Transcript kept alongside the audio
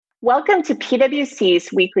Welcome to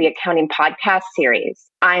PwC's weekly accounting podcast series.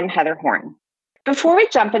 I'm Heather Horn. Before we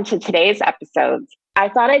jump into today's episodes, I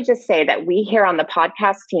thought I'd just say that we here on the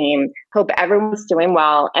podcast team hope everyone's doing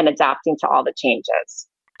well and adapting to all the changes.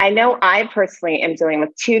 I know I personally am dealing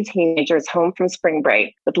with 2 teenagers home from spring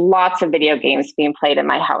break with lots of video games being played in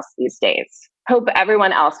my house these days. Hope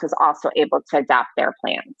everyone else was also able to adapt their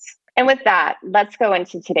plans. And with that, let's go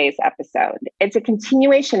into today's episode. It's a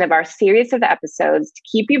continuation of our series of episodes to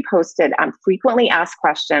keep you posted on frequently asked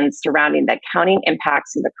questions surrounding the accounting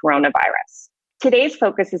impacts of the coronavirus. Today's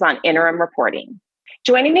focus is on interim reporting.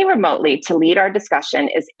 Joining me remotely to lead our discussion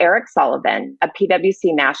is Eric Sullivan, a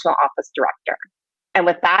PwC National Office Director. And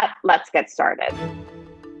with that, let's get started.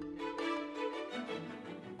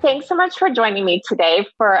 Thanks so much for joining me today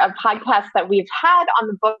for a podcast that we've had on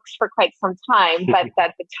the books for quite some time, but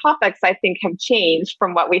that the topics I think have changed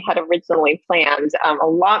from what we had originally planned. A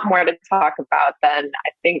lot more to talk about than I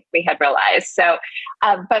think we had realized.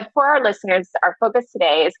 But for our listeners, our focus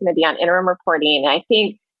today is going to be on interim reporting. And I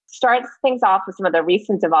think starts things off with some of the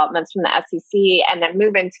recent developments from the SEC and then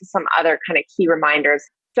move into some other kind of key reminders.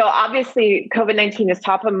 So obviously, COVID-19 is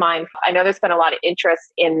top of mind. I know there's been a lot of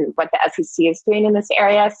interest in what the SEC is doing in this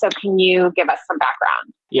area. So can you give us some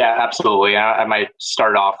background? Yeah, absolutely. I might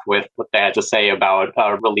start off with what they had to say about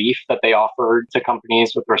relief that they offered to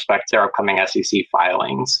companies with respect to their upcoming SEC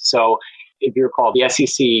filings. So if you recall, the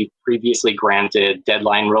SEC previously granted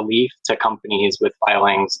deadline relief to companies with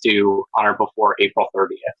filings due on or before April 30th.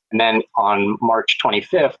 And then on March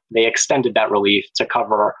 25th, they extended that relief to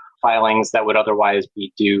cover filings that would otherwise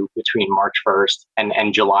be due between March 1st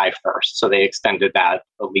and July 1st. So they extended that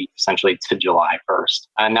relief essentially to July 1st.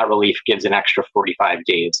 And that relief gives an extra 45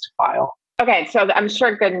 days to file. Okay, so I'm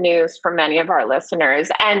sure good news for many of our listeners.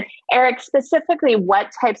 And Eric, specifically,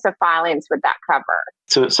 what types of filings would that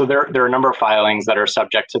cover? So there are a number of filings that are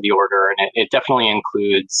subject to the order, and it definitely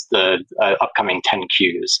includes the upcoming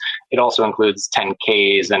 10Qs. It also includes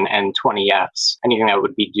 10Ks and 20Fs, anything that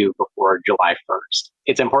would be due before July 1st.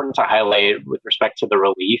 It's important to highlight with respect to the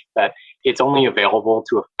relief that it's only available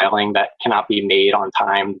to a filing that cannot be made on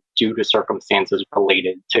time due to circumstances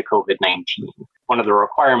related to COVID-19. One of the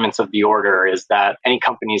requirements of the order is that any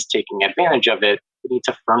companies taking advantage of it need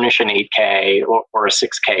to furnish an 8K or a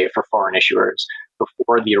 6K for foreign issuers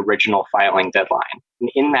before the original filing deadline.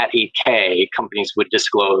 And in that 8K, companies would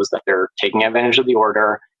disclose that they're taking advantage of the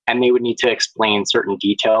order, and they would need to explain certain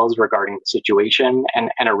details regarding the situation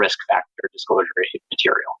and a risk factor disclosure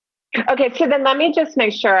material. Okay, so then let me just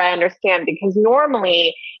make sure I understand, because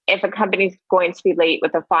normally if a company is going to be late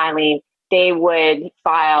with a filing, they would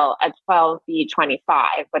file a 12B25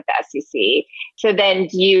 with the SEC. So then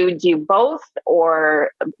do you do both,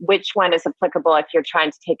 or which one is applicable if you're trying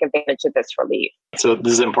to take advantage of this relief? So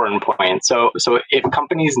this is an important point. So if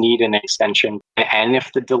companies need an extension, and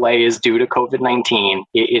if the delay is due to COVID-19,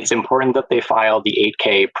 it's important that they file the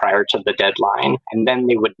 8K prior to the deadline, and then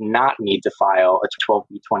they would not need to file a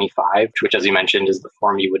 12B25, which, as you mentioned, is the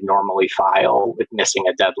form you would normally file with missing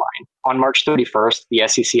a deadline. On March 31st, the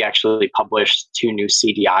SEC actually published 2 new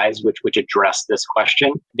CDIs which address this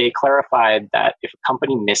question. They clarified that if a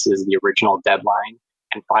company misses the original deadline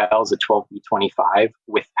and files a 12B25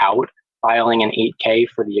 without filing an 8K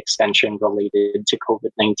for the extension related to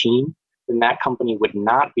COVID-19, then that company would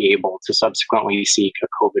not be able to subsequently seek a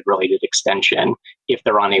COVID-related extension if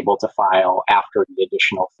they're unable to file after the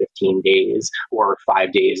additional 15 days or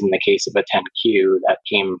 5 days in the case of a 10Q that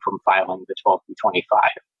came from filing the 12B25.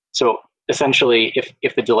 So essentially,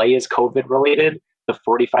 if the delay is COVID-related, the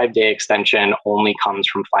 45-day extension only comes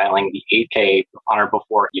from filing the 8K on or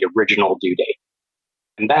before the original due date.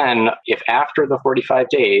 And then, if after the 45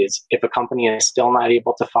 days, if a company is still not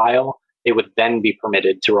able to file, they would then be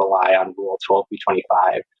permitted to rely on Rule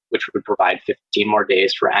 12B25, which would provide 15 more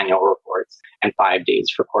days for annual reports and 5 days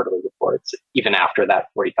for quarterly reports, even after that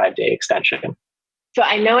 45-day extension. So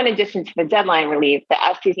I know in addition to the deadline relief, the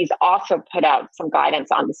SEC's also put out some guidance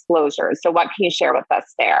on disclosures. So what can you share with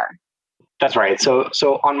us there? That's right. So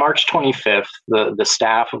on March 25th, the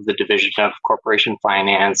staff of the Division of Corporation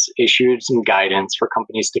Finance issued some guidance for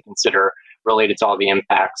companies to consider related to all the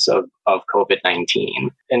impacts of COVID-19.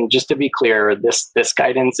 And just to be clear, this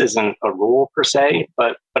guidance isn't a rule per se,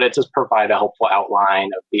 but it does provide a helpful outline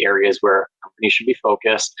of the areas where companies should be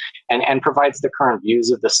focused and provides the current views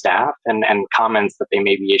of the staff and comments that they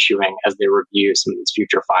may be issuing as they review some of these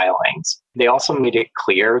future filings. They also made it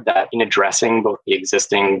clear that in addressing both the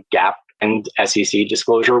existing GAAP and SEC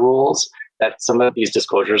disclosure rules, that some of these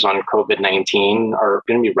disclosures on COVID-19 are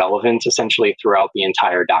going to be relevant essentially throughout the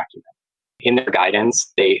entire document. In their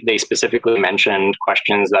guidance, they specifically mentioned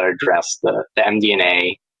questions that address the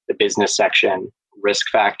MD&A, the business section, risk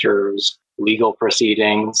factors, legal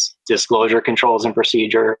proceedings, disclosure controls and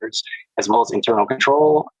procedures, as well as internal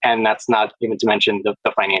control. And that's not even to mention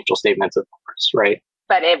the financial statements, of course, right?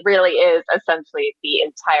 But it really is essentially the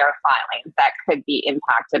entire filing that could be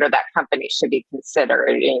impacted or that companies should be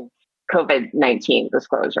considering COVID-19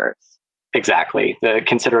 disclosures. Exactly. The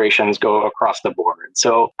considerations go across the board.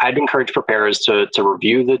 So I'd encourage preparers to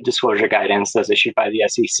review the disclosure guidance that's issued by the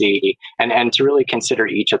SEC and to really consider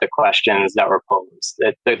each of the questions that were posed.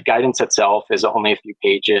 The guidance itself is only a few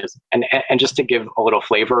pages. And just to give a little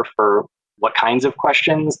flavor for what kinds of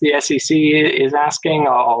questions the SEC is asking,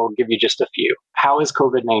 I'll give you just a few. How has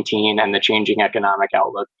COVID-19 and the changing economic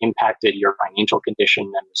outlook impacted your financial condition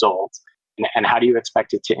and results? And how do you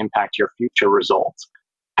expect it to impact your future results?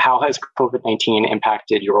 How has COVID-19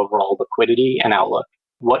 impacted your overall liquidity and outlook?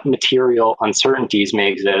 What material uncertainties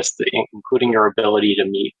may exist, including your ability to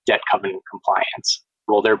meet debt covenant compliance?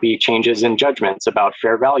 Will there be changes in judgments about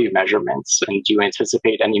fair value measurements? And do you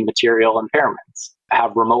anticipate any material impairments?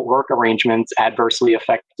 Have remote work arrangements adversely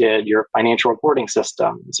affected your financial reporting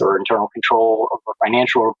systems or internal control over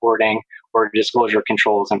financial reporting or disclosure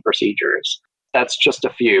controls and procedures? That's just a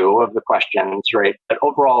few of the questions, right? But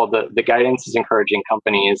overall, the guidance is encouraging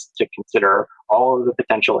companies to consider all of the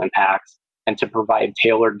potential impacts and to provide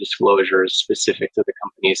tailored disclosures specific to the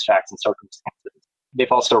company's facts and circumstances.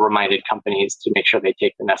 They've also reminded companies to make sure they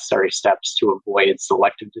take the necessary steps to avoid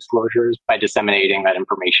selective disclosures by disseminating that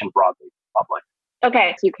information broadly to the public.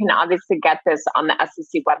 Okay, so you can obviously get this on the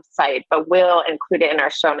SEC website, but we'll include it in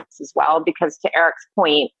our show notes as well, because to Eric's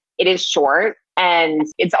point, it is short. And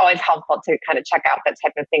it's always helpful to kind of check out that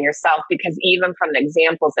type of thing yourself, because even from the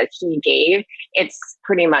examples that he gave, it's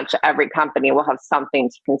pretty much every company will have something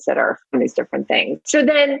to consider from these different things. So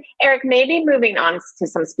then, Eric, maybe moving on to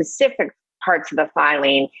some specific parts of the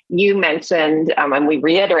filing, you mentioned, and we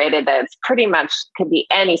reiterated that it's pretty much could be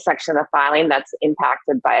any section of the filing that's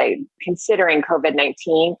impacted by considering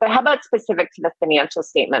COVID-19. But how about specific to the financial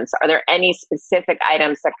statements? Are there any specific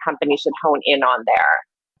items that companies should hone in on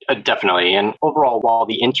there? Definitely. And overall, while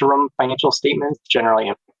the interim financial statements generally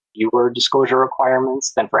have fewer disclosure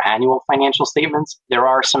requirements than for annual financial statements, there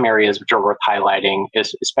are some areas which are worth highlighting,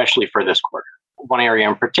 especially for this quarter. One area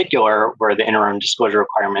in particular where the interim disclosure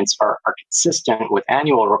requirements are consistent with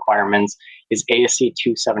annual requirements is ASC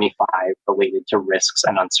 275 related to risks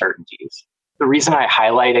and uncertainties. The reason I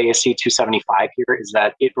highlight ASC 275 here is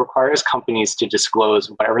that it requires companies to disclose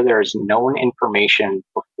whatever there is known information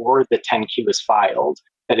before the 10Q is filed,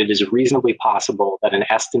 that it is reasonably possible that an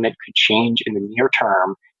estimate could change in the near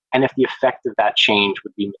term, and if the effect of that change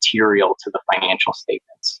would be material to the financial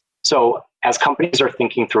statements. So as companies are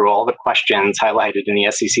thinking through all the questions highlighted in the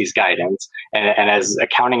SEC's guidance, and as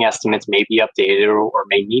accounting estimates may be updated or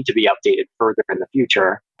may need to be updated further in the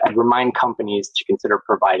future, I'd remind companies to consider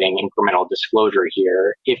providing incremental disclosure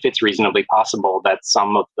here if it's reasonably possible that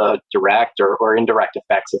some of the direct or indirect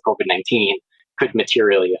effects of COVID-19 could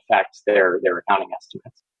materially affect their accounting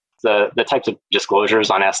estimates. The types of disclosures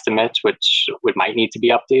on estimates which might need to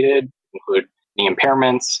be updated include the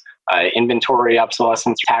impairments, inventory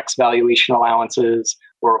obsolescence, tax valuation allowances,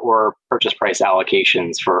 or purchase price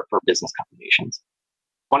allocations for business combinations.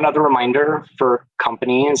 One other reminder for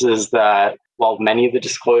companies is that while many of the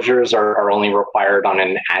disclosures are only required on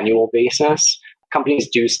an annual basis, companies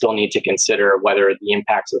do still need to consider whether the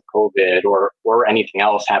impacts of COVID or anything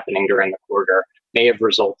else happening during the quarter may have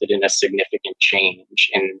resulted in a significant change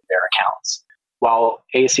in their accounts. While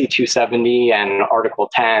ASC 270 and Article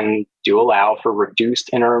 10 do allow for reduced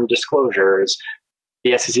interim disclosures,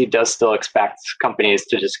 the SEC does still expect companies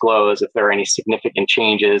to disclose if there are any significant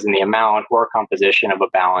changes in the amount or composition of a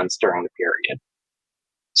balance during the period.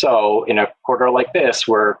 So in a quarter like this,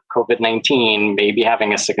 where COVID-19 may be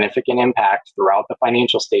having a significant impact throughout the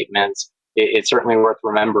financial statements, it's certainly worth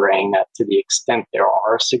remembering that to the extent there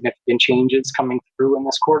are significant changes coming through in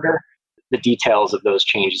this quarter, the details of those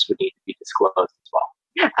changes would need to be disclosed as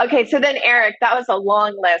well. Okay, so then Eric, that was a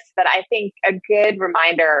long list, but I think a good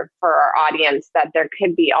reminder for our audience that there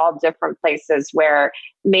could be all different places where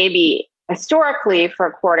maybe historically for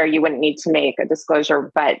a quarter you wouldn't need to make a disclosure,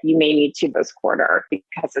 but you may need to this quarter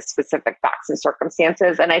because of specific facts and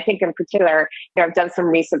circumstances. And I think in particular, I've done some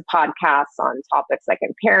recent podcasts on topics like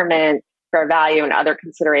impairment, fair value, and other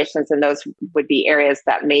considerations, and those would be areas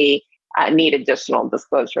that may need additional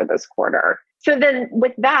disclosure this quarter. So then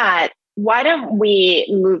with that, why don't we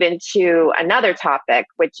move into another topic,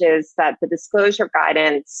 which is that the disclosure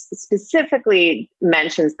guidance specifically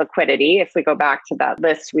mentions liquidity. If we go back to that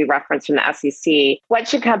list we referenced from the SEC, what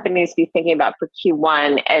should companies be thinking about for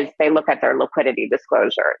Q1 as they look at their liquidity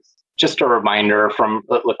disclosures? Just a reminder from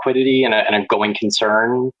liquidity and a going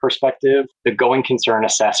concern perspective, the going concern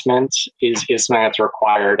assessment is something that's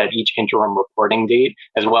required at each interim reporting date,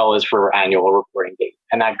 as well as for annual reporting date.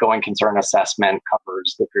 And that going concern assessment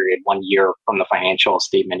covers the period 1 year from the financial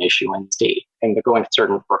statement issuance date. And the going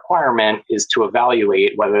concern requirement is to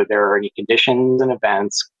evaluate whether there are any conditions and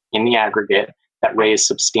events in the aggregate that raise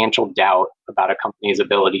substantial doubt about a company's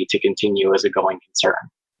ability to continue as a going concern.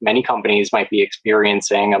 Many companies might be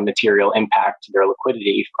experiencing a material impact to their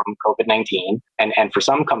liquidity from COVID-19. And for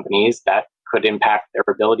some companies, that could impact their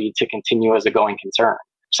ability to continue as a going concern.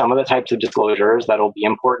 Some of the types of disclosures that will be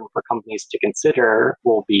important for companies to consider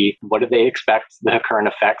will be, what do they expect the current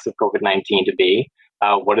effects of COVID-19 to be?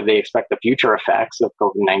 What do they expect the future effects of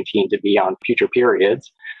COVID-19 to be on future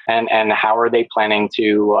periods? And how are they planning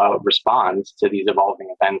to respond to these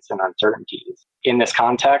evolving events and uncertainties? In this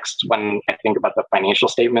context, when I think about the financial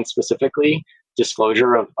statements specifically,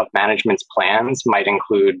 disclosure of management's plans might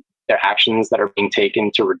include their actions that are being taken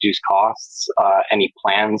to reduce costs, any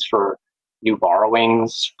plans for new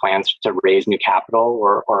borrowings, plans to raise new capital,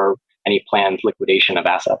 or any planned liquidation of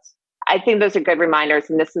assets. I think those are good reminders.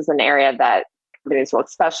 And this is an area that companies will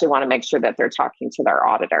especially want to make sure that they're talking to their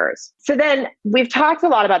auditors. So then we've talked a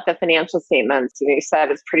lot about the financial statements. You said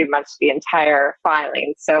it's pretty much the entire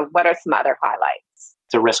filing. So what are some other highlights?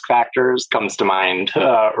 The risk factors comes to mind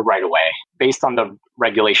right away. Based on the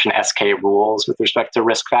regulation SK rules with respect to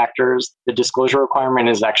risk factors, the disclosure requirement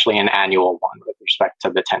is actually an annual one with respect to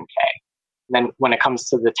the 10K. And then when it comes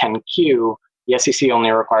to the 10Q, the SEC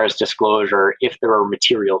only requires disclosure if there are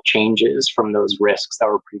material changes from those risks that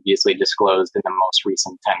were previously disclosed in the most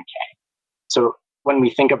recent 10K. So when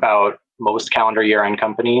we think about most calendar year-end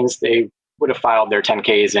companies, they would have filed their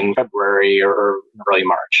 10Ks in February or early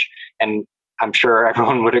March. And I'm sure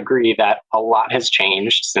everyone would agree that a lot has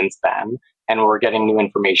changed since then, and we're getting new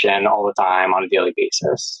information all the time on a daily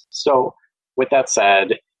basis. So with that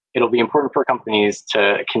said, it'll be important for companies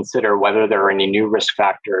to consider whether there are any new risk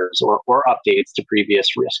factors or updates to previous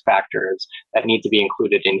risk factors that need to be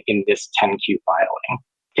included in this 10Q filing.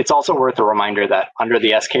 It's also worth a reminder that under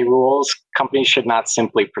the SK rules, companies should not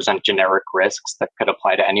simply present generic risks that could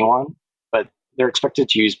apply to anyone, but they're expected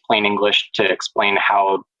to use plain English to explain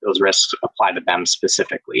how those risks apply to them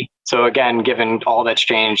specifically. So again, given all that's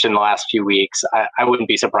changed in the last few weeks, I wouldn't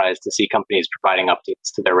be surprised to see companies providing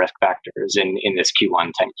updates to their risk factors in this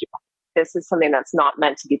Q1 10Q. This is something that's not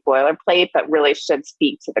meant to be boilerplate, but really should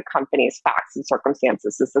speak to the company's facts and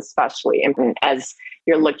circumstances, especially as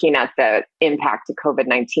you're looking at the impact of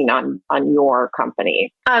COVID-19 on your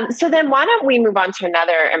company. So then why don't we move on to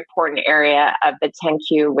another important area of the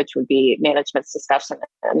 10Q, which would be management's discussion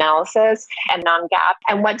analysis and non-GAAP.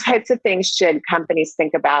 And what types of things should companies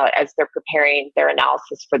think about as they're preparing their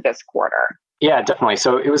analysis for this quarter? Yeah, definitely.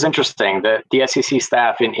 So it was interesting that the SEC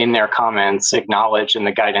staff in their comments acknowledged in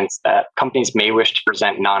the guidance that companies may wish to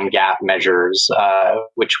present non-GAAP measures,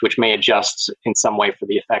 which may adjust in some way for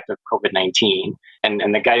the effect of COVID-19.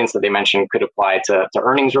 And the guidance that they mentioned could apply to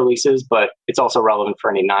earnings releases, but it's also relevant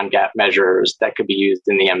for any non-GAAP measures that could be used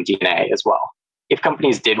in the MD&A as well. If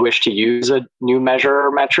companies did wish to use a new measure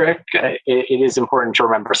or metric, it is important to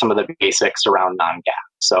remember some of the basics around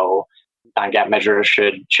non-GAAP. So non-GAAP measures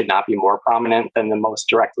should not be more prominent than the most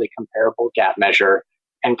directly comparable GAAP measure.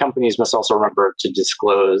 And companies must also remember to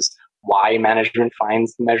disclose why management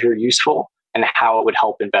finds the measure useful and how it would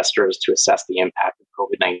help investors to assess the impact of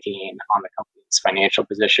COVID-19 on the company's financial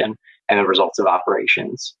position and the results of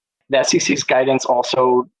operations. The SEC's guidance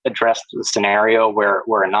also addressed the scenario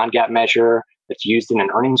where a non-GAAP measure that's used in an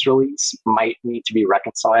earnings release might need to be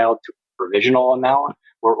reconciled to a provisional amount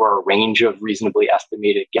or a range of reasonably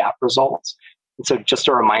estimated GAAP results. And so just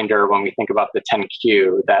a reminder when we think about the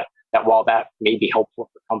 10Q that while that may be helpful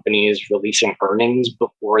for companies releasing earnings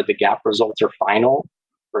before the GAAP results are final,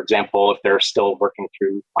 for example, if they're still working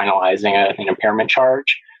through finalizing an impairment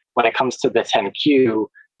charge, when it comes to the 10Q,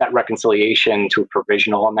 that reconciliation to a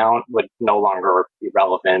provisional amount would no longer be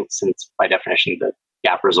relevant since by definition the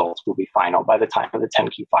GAAP results will be final by the time of the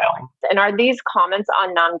 10Q filing. And are these comments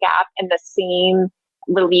on non-GAAP in the same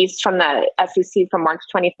release from the SEC from March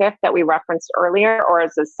 25th that we referenced earlier, or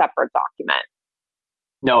is this a separate document?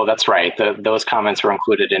 No, that's right. Those comments were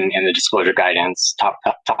included in the disclosure guidance,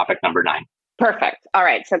 topic number 9. Perfect. All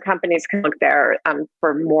right. So companies can look there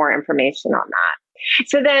for more information on that.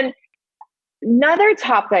 So then Another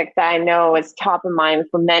topic that I know is top of mind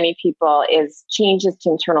for many people is changes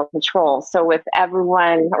to internal control. So with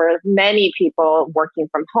everyone or many people working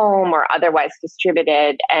from home or otherwise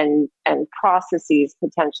distributed and processes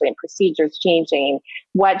potentially and procedures changing,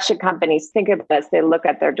 what should companies think of as they look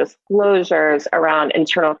at their disclosures around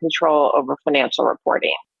internal control over financial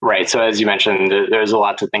reporting? Right. So as you mentioned, there's a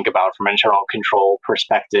lot to think about from an internal control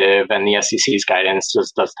perspective, and the SEC's guidance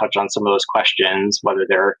just does touch on some of those questions, whether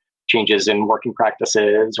they're changes in working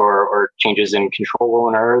practices or changes in control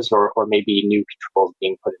owners or maybe new controls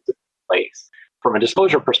being put into place. From a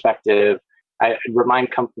disclosure perspective, I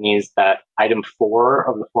remind companies that item 4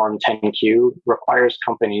 of the Form 10Q requires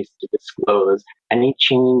companies to disclose any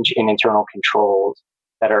change in internal controls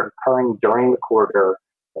that are occurring during the quarter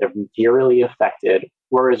that have materially affected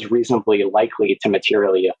or is reasonably likely to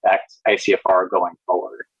materially affect ICFR going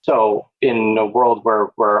forward. So in a world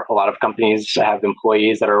where a lot of companies have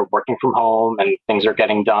employees that are working from home and things are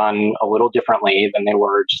getting done a little differently than they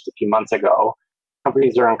were just a few months ago,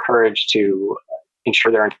 companies are encouraged to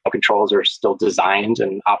ensure their internal controls are still designed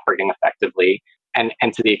and operating effectively. And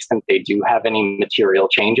to the extent they do have any material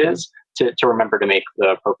changes, to remember to make the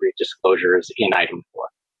appropriate disclosures in item 4.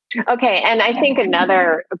 Okay, and I think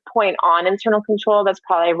another point on internal control that's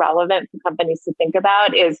probably relevant for companies to think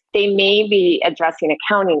about is they may be addressing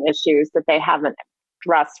accounting issues that they haven't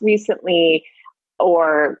addressed recently,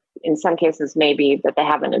 or in some cases maybe that they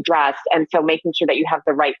haven't addressed. And so making sure that you have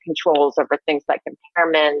the right controls over things like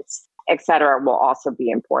impairments, et cetera, will also be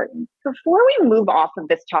important. Before we move off of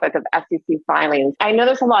this topic of SEC filings, I know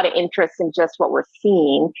there's a lot of interest in just what we're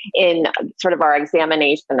seeing in sort of our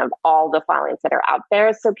examination of all the filings that are out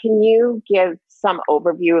there. So can you give some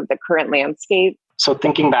overview of the current landscape? So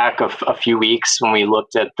thinking back a few weeks when we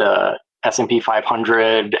looked at the S&P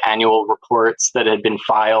 500 annual reports that had been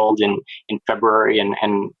filed in February and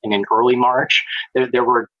in early March, there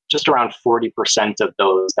were just around 40% of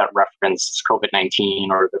those that referenced COVID-19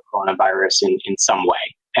 or the coronavirus in some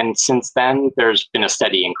way. And since then, there's been a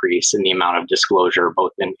steady increase in the amount of disclosure,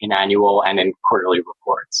 both in annual and in quarterly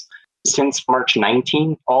reports. Since March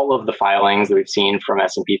 19th, all of the filings that we've seen from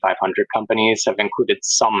S&P 500 companies have included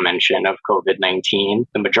some mention of COVID-19.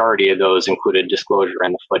 The majority of those included disclosure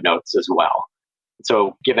in the footnotes as well.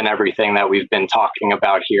 So given everything that we've been talking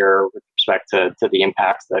about here with respect to the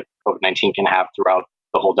impacts that COVID-19 can have throughout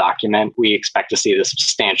the whole document, we expect to see the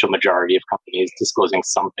substantial majority of companies disclosing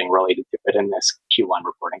something related to it in this Q1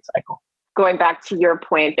 reporting cycle. Going back to your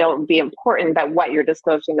point, it'll be important that what you're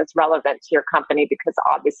disclosing is relevant to your company, because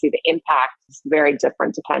obviously the impact is very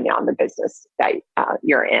different depending on the business that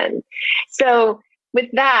you're in. So with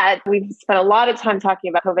that, we've spent a lot of time talking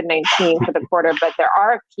about COVID-19 for the quarter, but there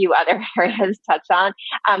are a few other areas to touch on.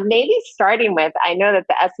 Maybe starting with, I know that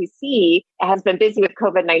the SEC has been busy with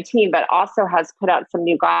COVID-19, but also has put out some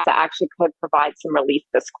new guidelines that actually could provide some relief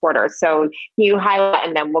this quarter. So can you highlight,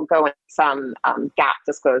 and then we'll go into some gap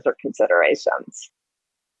disclosure considerations.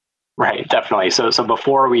 Right, definitely. So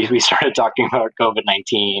before we started talking about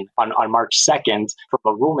COVID-19, on March 2nd, from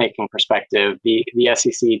a rulemaking perspective, the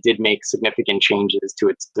SEC did make significant changes to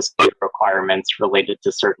its disclosure requirements related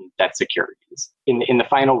to certain debt securities. In the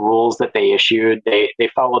final rules that they issued, they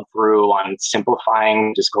followed through on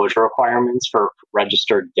simplifying disclosure requirements for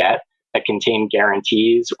registered debt that contain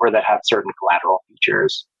guarantees or that have certain collateral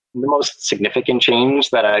features. The most significant change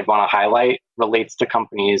that I'd want to highlight relates to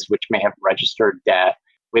companies which may have registered debt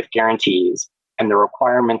with guarantees and the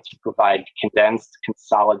requirement to provide condensed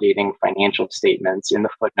consolidating financial statements in the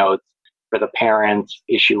footnotes for the parent,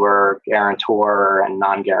 issuer, guarantor, and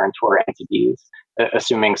non-guarantor entities,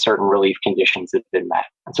 assuming certain relief conditions have been met.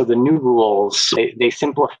 And so the new rules, they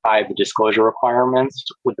simplify the disclosure requirements,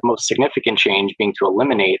 with the most significant change being to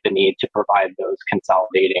eliminate the need to provide those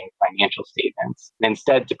consolidating financial statements, and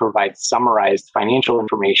instead to provide summarized financial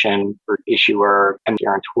information for issuer and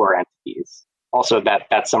guarantor entities. Also,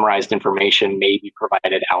 that summarized information may be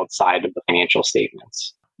provided outside of the financial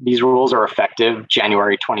statements. These rules are effective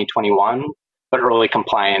January 2021, but early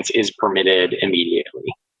compliance is permitted immediately.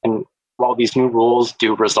 And while these new rules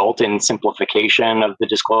do result in simplification of the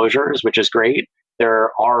disclosures, which is great,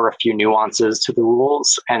 there are a few nuances to the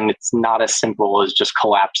rules, and it's not as simple as just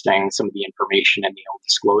collapsing some of the information in the old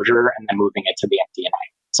disclosure and then moving it to the MD&A.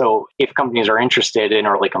 So if companies are interested in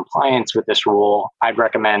early compliance with this rule, I'd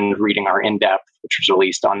recommend reading our in-depth, which was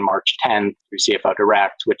released on March 10th through CFO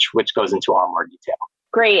Direct, which goes into a lot more detail.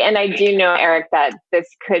 Great. And I do know, Eric, that this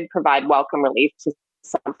could provide welcome relief to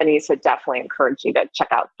some companies, so definitely encourage you to check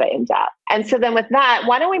out the in-depth. And so then with that,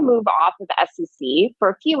 why don't we move off of the SEC for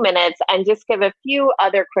a few minutes and just give a few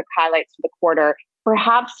other quick highlights for the quarter,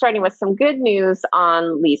 perhaps starting with some good news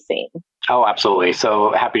on leasing. Oh, absolutely.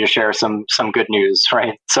 So happy to share some good news,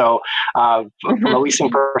 right? So from a leasing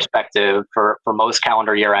perspective, for most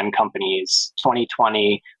calendar year end companies,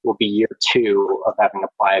 2020 will be year two of having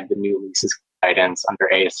applied the new leases guidance under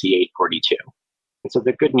ASC 842. And so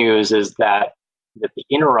the good news is that the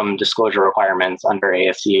interim disclosure requirements under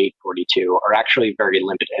ASC 842 are actually very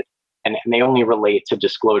limited, and they only relate to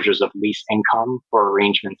disclosures of lease income for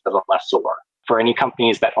arrangements as a lessor. For any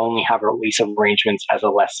companies that only have a lease arrangements as a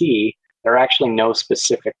lessee, there are actually no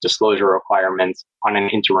specific disclosure requirements on an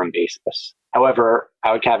interim basis. However,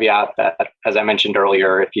 I would caveat that, as I mentioned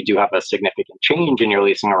earlier, if you do have a significant change in your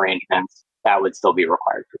leasing arrangements, that would still be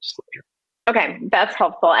required for disclosure. Okay, that's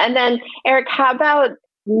helpful. And then, Eric, how about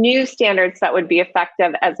new standards that would be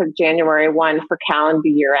effective as of January 1 for calendar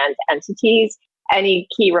year-end entities? Any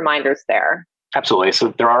key reminders there? Absolutely.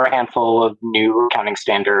 So there are a handful of new accounting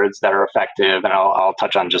standards that are effective, and I'll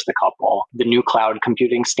touch on just a couple. The new cloud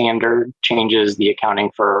computing standard changes the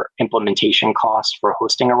accounting for implementation costs for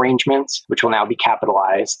hosting arrangements, which will now be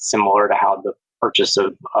capitalized, similar to how the purchase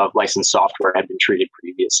of licensed software had been treated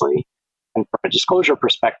previously. And from a disclosure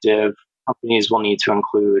perspective, companies will need to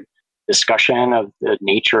include discussion of the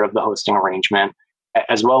nature of the hosting arrangement,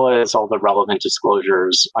 as well as all the relevant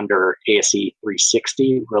disclosures under ASC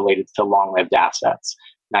 360 related to long-lived assets.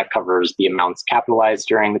 That covers the amounts capitalized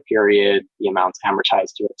during the period, the amounts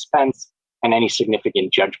amortized to expense, and any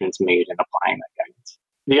significant judgments made in applying that guidance.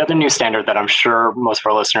 The other new standard that I'm sure most of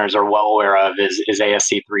our listeners are well aware of is ASC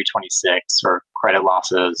 326, or credit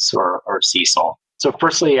losses, or CECL. So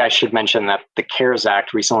firstly, I should mention that the CARES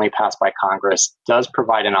Act, recently passed by Congress, does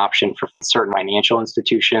provide an option for certain financial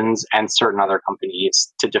institutions and certain other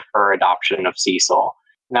companies to defer adoption of CECL.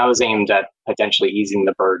 And that was aimed at potentially easing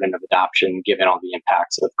the burden of adoption given all the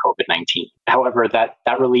impacts of COVID-19. However, that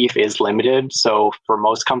relief is limited. So for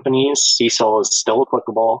most companies, CECL is still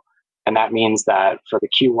applicable. And that means that for the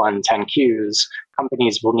Q1 10Qs,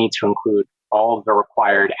 companies will need to include all of the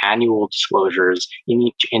required annual disclosures in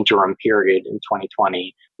each interim period in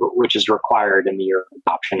 2020, which is required in the year of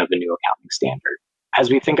adoption of the new accounting standard. As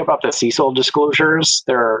we think about the CECL disclosures,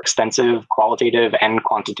 there are extensive qualitative and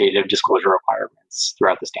quantitative disclosure requirements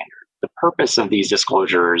throughout the standard. The purpose of these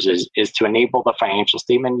disclosures is to enable the financial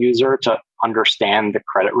statement user to understand the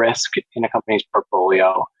credit risk in a company's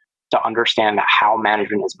portfolio, to understand how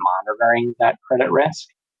management is monitoring that credit risk,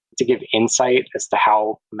 to give insight as to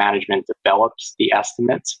how management develops the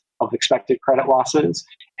estimates of expected credit losses,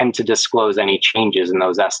 and to disclose any changes in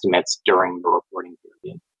those estimates during the reporting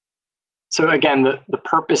period. So again, the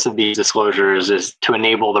purpose of these disclosures is to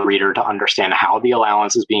enable the reader to understand how the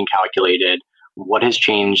allowance is being calculated, what has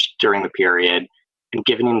changed during the period, and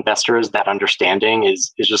giving investors that understanding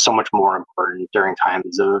is just so much more important during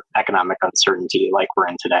times of economic uncertainty like we're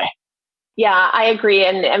in today. Yeah, I agree.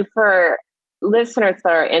 And for listeners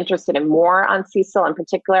that are interested in more on CECL in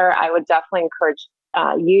particular, I would definitely encourage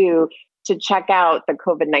you to check out the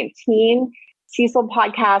COVID-19 CECL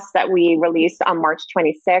podcast that we released on March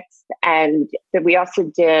 26th. And that we also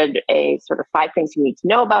did a sort of 5 things you need to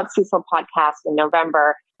know about CECL podcast in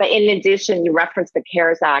November. But in addition, you referenced the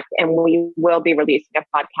CARES Act, and we will be releasing a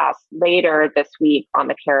podcast later this week on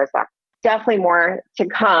the CARES Act. Definitely more to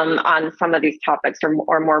come on some of these topics,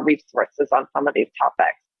 or more resources on some of these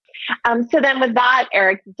topics. So then with that,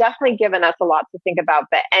 Eric, definitely given us a lot to think about,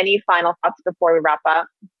 but any final thoughts before we wrap up?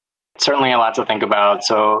 Certainly a lot to think about.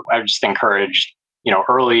 So I would just encourage,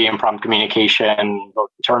 early and prompt communication,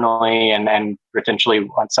 both internally and potentially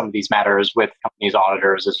on some of these matters with companies'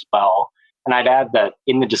 auditors as well. And I'd add that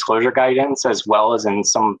in the disclosure guidance, as well as in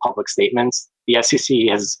some public statements, the SEC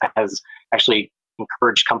has actually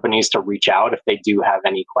encouraged companies to reach out if they do have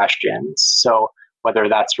any questions. So whether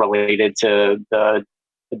that's related to the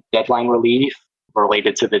deadline relief,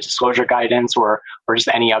 related to the disclosure guidance, or just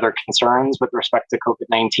any other concerns with respect to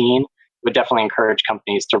COVID-19, would definitely encourage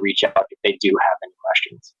companies to reach out if they do have any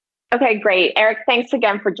questions. Okay, great. Eric, thanks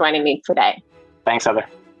again for joining me today. Thanks, Heather.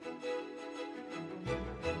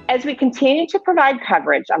 As we continue to provide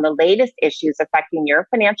coverage on the latest issues affecting your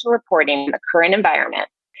financial reporting in the current environment,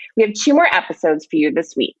 we have 2 more episodes for you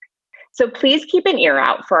this week. So please keep an ear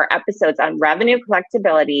out for our episodes on revenue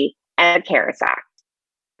collectability and the CARES Act.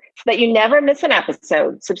 So that you never miss an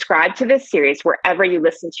episode, subscribe to this series wherever you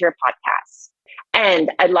listen to your podcasts.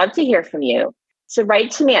 And I'd love to hear from you. So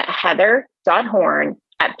write to me at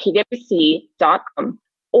heather.horn@pwc.com,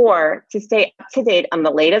 or to stay up to date on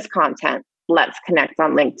the latest content, let's connect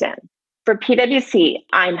on LinkedIn. For PwC,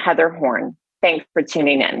 I'm Heather Horn. Thanks for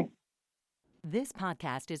tuning in. This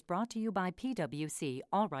podcast is brought to you by PwC,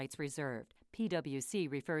 all rights reserved.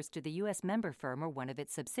 PwC refers to the U.S. member firm or one of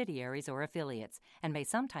its subsidiaries or affiliates, and may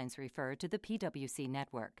sometimes refer to the PwC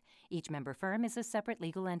network. Each member firm is a separate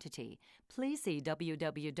legal entity. Please see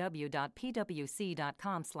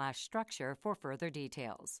www.pwc.com/structure for further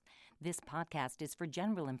details. This podcast is for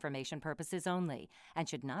general information purposes only and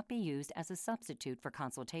should not be used as a substitute for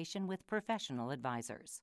consultation with professional advisors.